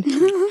 everyone.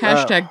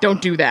 Hashtag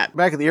don't do that.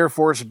 Back at the Air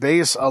Force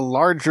Base, a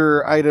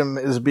larger item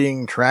is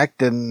being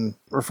tracked and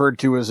referred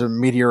to as a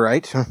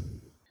meteorite.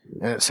 And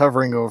it's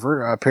hovering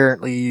over,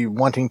 apparently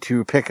wanting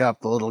to pick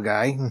up the little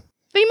guy.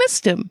 They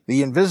missed him.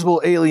 The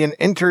invisible alien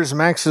enters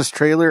Max's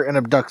trailer and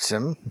abducts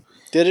him.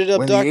 Did it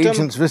abduct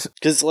him? Because,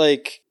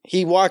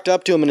 he walked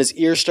up to him and his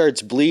ear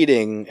starts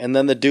bleeding, and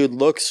then the dude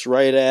looks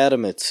right at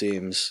him, it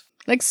seems.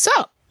 Like, so.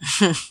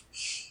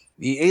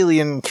 The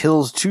alien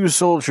kills 2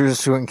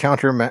 soldiers who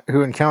encounter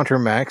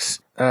Max,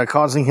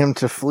 causing him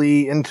to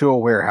flee into a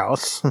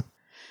warehouse.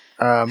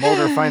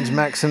 Mulder finds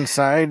Max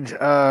inside,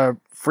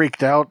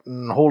 freaked out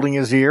and holding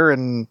his ear,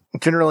 and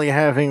generally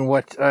having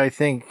what I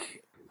think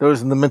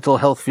those in the mental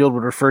health field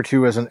would refer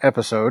to as an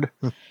episode.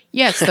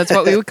 Yes, that's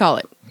what we would call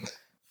it.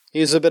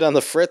 He's a bit on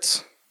the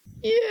fritz.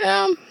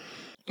 Yeah.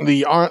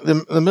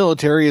 The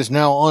military is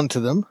now onto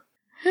them.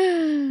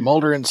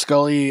 Mulder and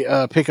Scully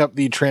pick up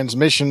the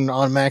transmission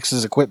on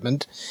Max's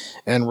equipment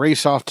and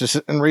race off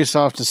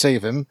to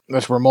save him.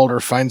 That's where Mulder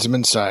finds him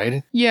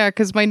inside. Yeah,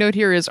 because my note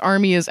here is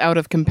Army is out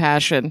of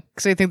compassion.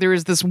 Because I think there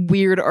is this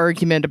weird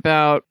argument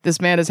about this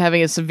man is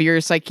having a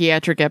severe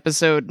psychiatric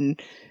episode,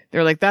 and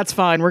they're like, "That's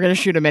fine, we're going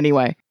to shoot him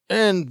anyway."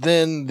 And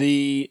then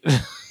the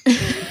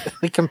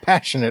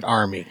compassionate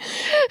Army.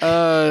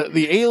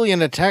 The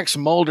alien attacks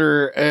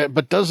Mulder,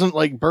 but doesn't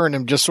burn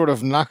him, just sort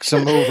of knocks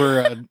him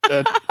over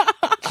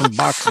some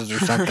boxes or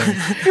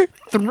something.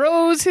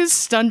 Throws his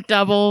stunt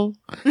double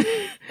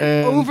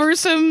over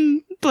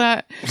some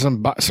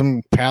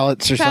some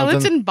pallets or something.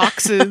 Pallets and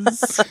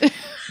boxes.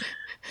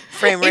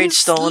 Frame rate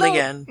stolen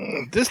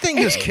again. This thing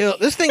has killed.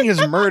 This thing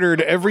has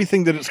murdered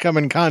everything that it's come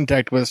in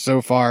contact with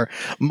so far.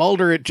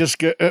 Mulder, it just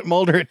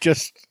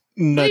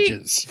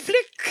nudges.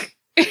 Flick.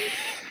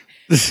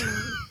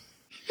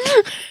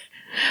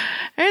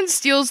 And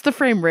steals the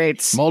frame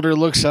rates. Mulder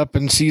looks up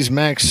and sees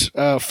Max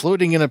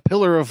floating in a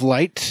pillar of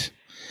light.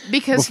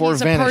 Because before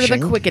he's a vanishing. part of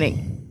the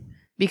quickening.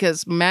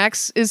 Because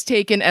Max is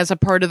taken as a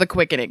part of the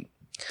quickening.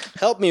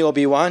 Help me,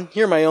 Obi-Wan.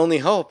 You're my only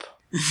hope.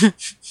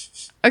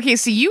 Okay,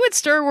 so you would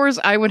Star Wars,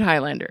 I would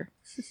Highlander.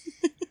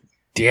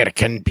 There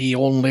can be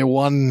only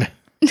one.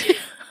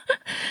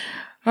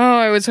 Oh,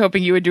 I was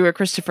hoping you would do a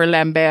Christopher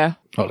Lambert.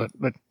 Oh,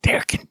 but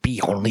there can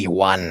be only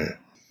one.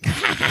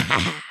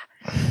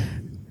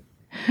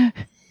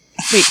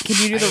 Wait, can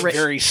you do the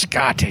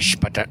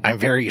I'm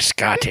very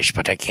Scottish,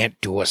 but I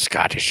can't do a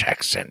Scottish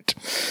accent.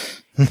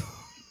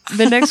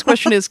 The next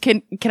question is,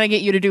 can I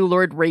get you to do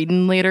Lord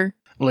Raiden later?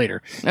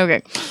 Later.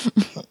 Okay.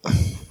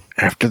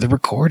 After the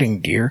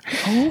recording, dear.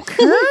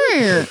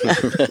 Okay.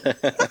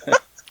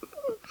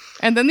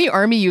 And then the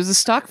army uses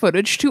stock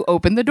footage to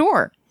open the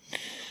door.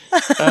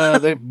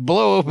 They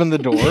blow open the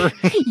door.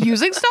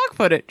 Using stock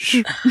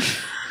footage.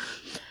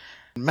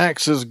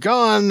 Max is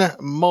gone.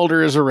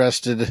 Mulder is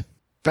arrested.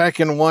 Back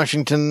in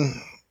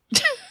Washington,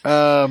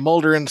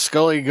 Mulder and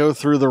Scully go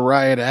through the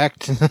riot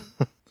act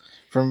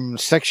from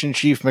Section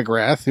Chief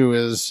McGrath, who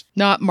is...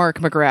 Not Mark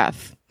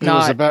McGrath.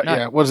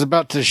 Was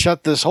about to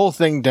shut this whole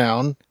thing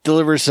down,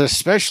 delivers a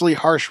especially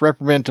harsh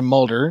reprimand to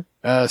Mulder,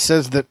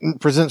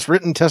 presents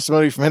written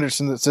testimony from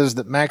Henderson that says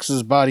that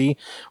Max's body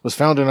was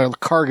found in a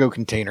cargo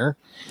container.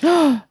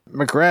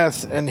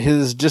 McGrath and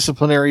his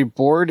disciplinary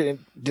board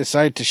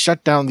decide to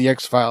shut down the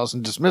X-Files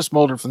and dismiss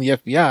Mulder from the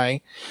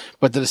FBI,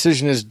 but the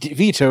decision is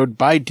vetoed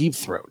by Deep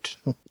Throat,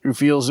 who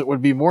feels it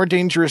would be more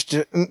dangerous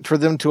for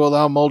them to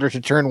allow Mulder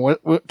to turn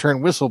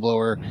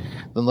whistleblower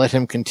than let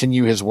him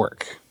continue his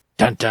work.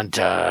 Dun dun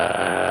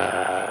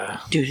dun.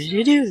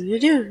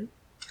 Do.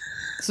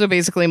 So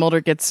basically,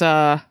 Mulder gets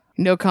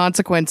no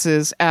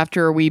consequences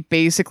after we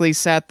basically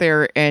sat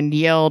there and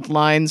yelled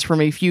lines from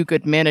A Few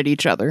Good Men at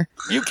each other.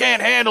 You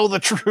can't handle the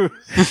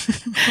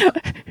truth.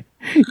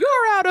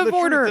 You're out of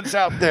order. Truth that's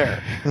out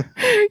there.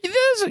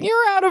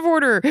 You're out of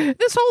order.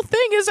 This whole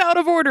thing is out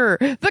of order.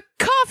 The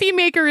coffee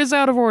maker is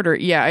out of order.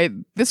 Yeah,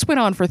 this went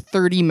on for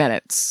 30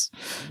 minutes.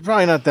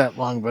 Probably not that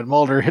long, but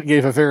Mulder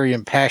gave a very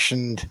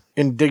impassioned,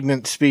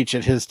 indignant speech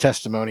at his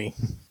testimony.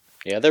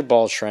 Yeah, they're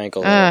ball shrank a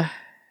little.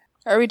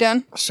 Are we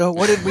done? So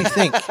what did we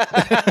think?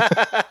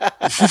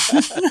 I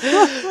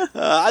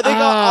think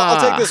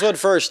I'll take this one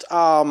first.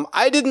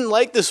 I didn't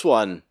like this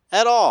one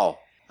at all.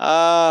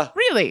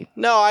 Really?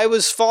 No, I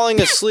was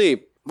falling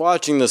asleep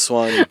watching this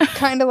one.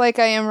 Kind of like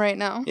I am right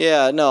now.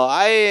 Yeah, no,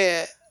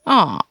 I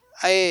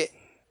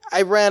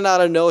ran out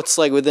of notes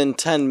like within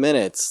 10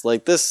 minutes.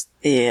 Like this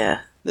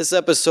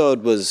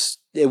episode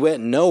it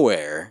went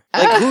nowhere.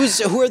 Like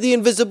who are the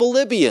invisible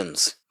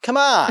Libyans? Come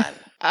on.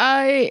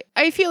 I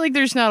feel like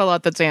there's not a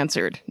lot that's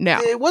answered. No.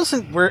 It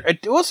wasn't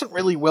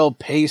really well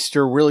paced,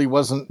 or really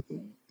wasn't.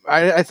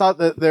 I thought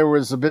that there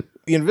was a bit.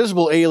 The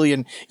invisible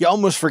alien, you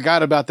almost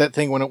forgot about that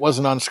thing when it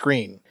wasn't on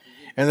screen.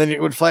 And then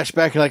it would flash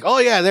back and you're like, oh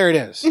yeah, there it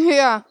is.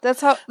 Yeah,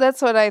 that's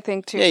what I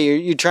think too. Yeah,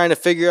 you're trying to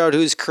figure out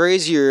who's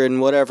crazier and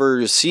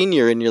whatever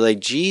senior, and you're like,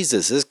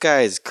 Jesus, this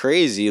guy's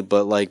crazy,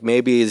 but like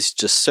maybe he's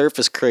just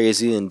surface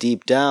crazy and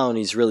deep down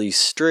he's really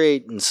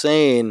straight and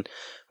sane,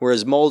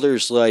 whereas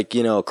Mulder's like,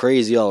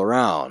 crazy all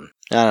around.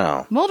 I don't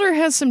know. Mulder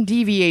has some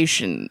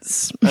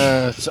deviations.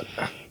 I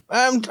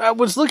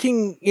was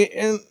looking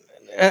and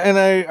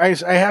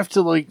I have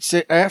to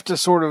say, I have to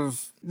sort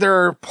of,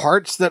 there are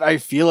parts that I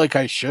feel like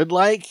I should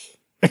like.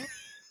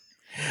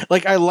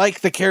 Like, I like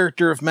the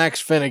character of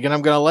Max Finnegan.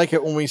 I'm going to like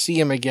it when we see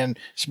him again.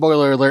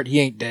 Spoiler alert, he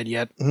ain't dead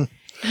yet.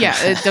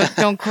 Yeah,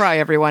 don't cry,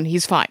 everyone.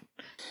 He's fine.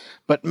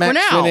 But Max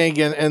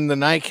Finnegan and the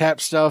nightcap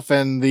stuff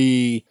and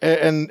the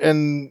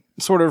and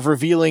sort of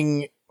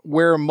revealing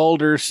where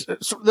Mulder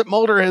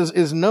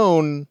is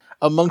known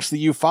amongst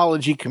the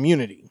ufology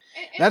community.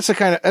 That's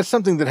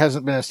something that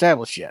hasn't been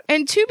established yet.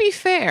 And to be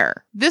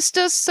fair, this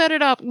does set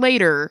it up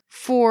later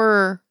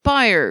for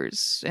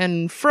Byers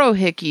and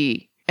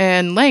Frohickey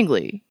and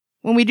Langley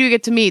when we do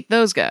get to meet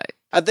those guys.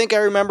 I think I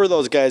remember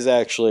those guys,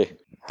 actually.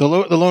 The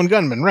lone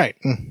gunman, right.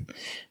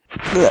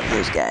 Look,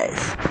 those guys.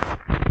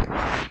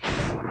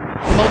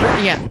 Mulder,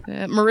 yeah.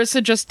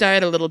 Marissa just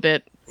died a little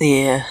bit.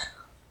 Yeah.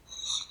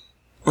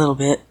 A little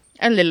bit.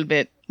 A little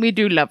bit. We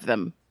do love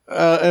them.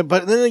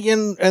 But then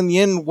again, in the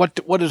end,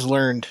 what is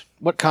learned?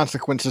 What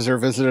consequences are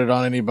visited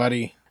on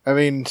anybody? I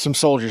mean, some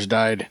soldiers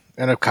died,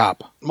 and a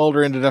cop.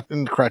 Mulder ended up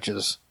in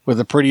crutches with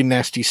a pretty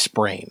nasty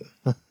sprain.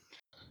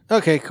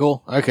 Okay,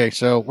 cool. Okay,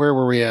 so where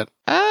were we at?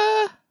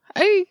 I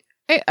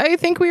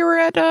think we were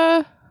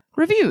at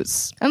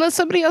reviews. Unless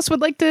somebody else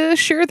would like to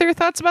share their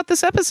thoughts about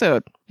this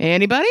episode.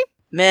 Anybody?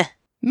 Meh.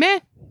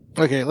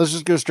 Okay, let's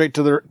just go straight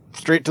to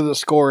the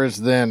scores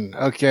then.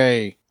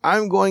 Okay.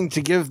 I'm going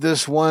to give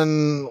this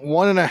one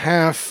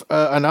 1.5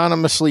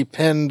 anonymously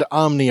penned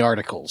Omni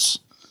articles.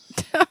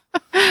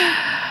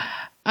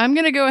 I'm I'm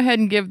going to go ahead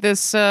and give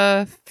this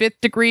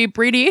 5th degree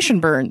radiation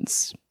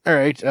burns. All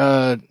right,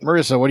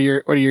 Marissa, what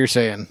are you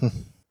saying?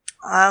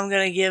 I'm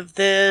gonna give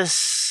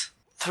this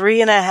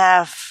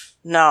 3.5.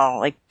 No,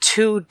 like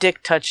 2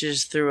 dick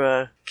touches through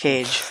a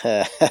cage.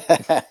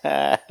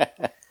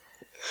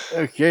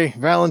 Okay,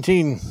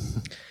 Valentine.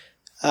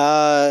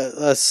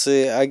 Let's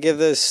see. I give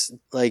this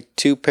like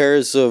 2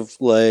 pairs of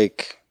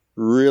like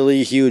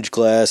really huge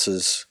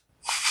glasses.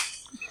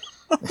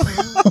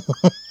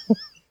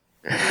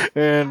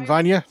 And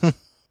Vanya.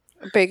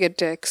 Bigot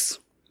dicks.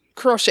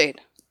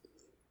 Crocheted.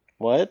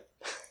 What?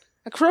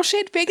 A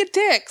crocheted bigot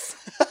dicks.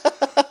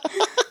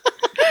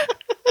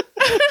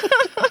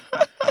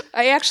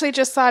 I actually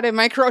just saw it in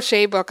my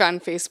crochet book on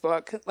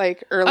Facebook,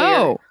 like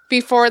earlier,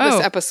 before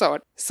this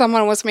episode.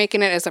 Someone was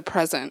making it as a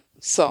present,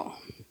 so.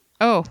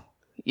 Oh,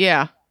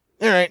 yeah.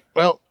 All right,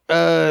 well,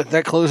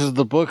 that closes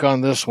the book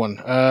on this one.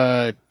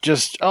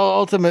 Just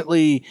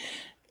ultimately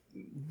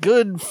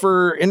good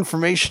for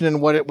information in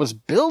what it was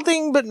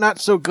building, but not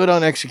so good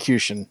on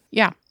execution.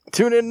 Yeah.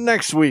 Tune in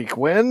next week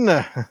when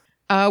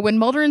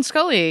Mulder and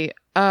Scully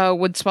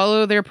would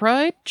swallow their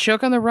pride,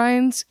 choke on the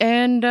rinds,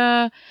 and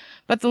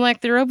but the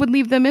lack thereof would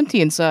leave them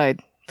empty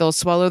inside. They'll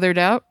swallow their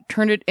doubt,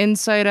 turn it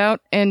inside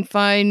out, and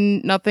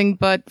find nothing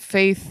but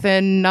faith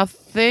and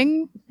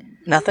nothing.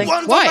 Nothing?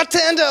 One for my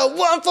tender!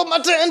 One for my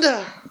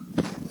tender!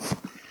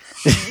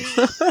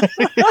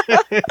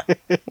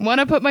 Want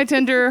to put my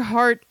tender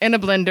heart in a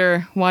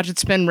blender, watch it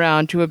spin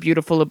round to a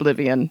beautiful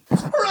oblivion.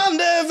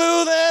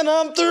 Rendezvous, then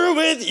I'm through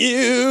with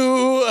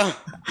you!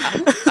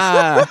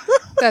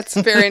 That's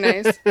very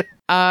nice.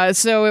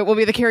 So it will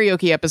be the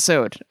karaoke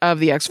episode of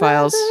The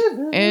X-Files,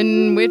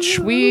 in which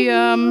we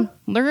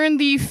learn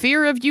the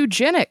fear of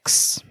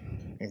eugenics.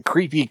 and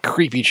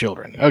creepy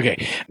children.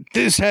 Okay,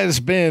 this has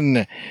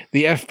been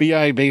the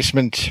FBI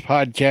Basement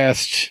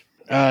Podcast.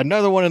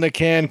 Another one in the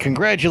can.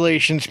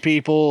 Congratulations,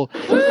 people.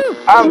 Woo!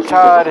 I'm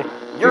Todd.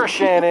 You're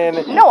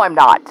Shannon. No, I'm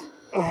not.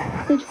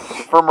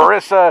 For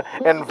Marissa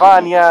and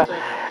Vanya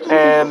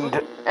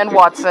And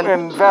Watson.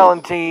 and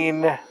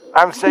Valentine,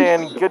 I'm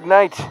saying good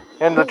night,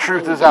 and the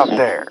truth is out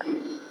there.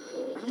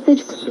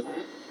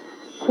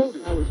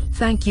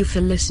 Thank you for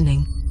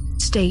listening.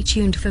 Stay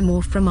tuned for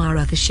more from our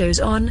other shows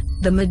on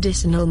the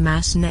Medicinal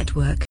Mass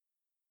Network.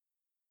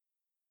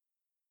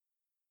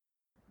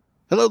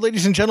 Hello,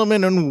 ladies and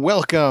gentlemen, and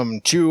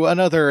welcome to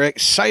another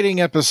exciting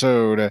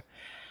episode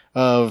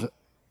of...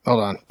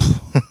 Hold on.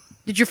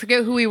 Did you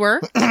forget who we were?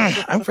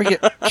 I'm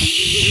forgetting.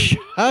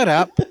 Shut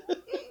up.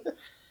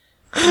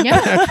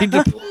 Yeah. I need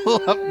to pull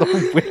up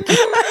the wiki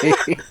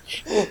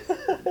page.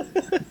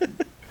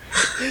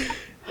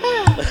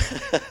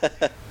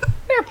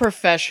 We're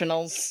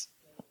professionals.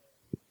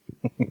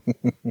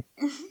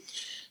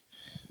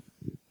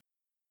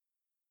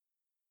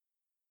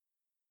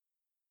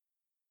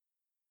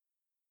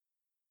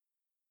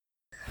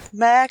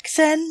 Max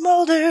and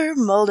Mulder,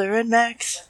 Mulder and Max.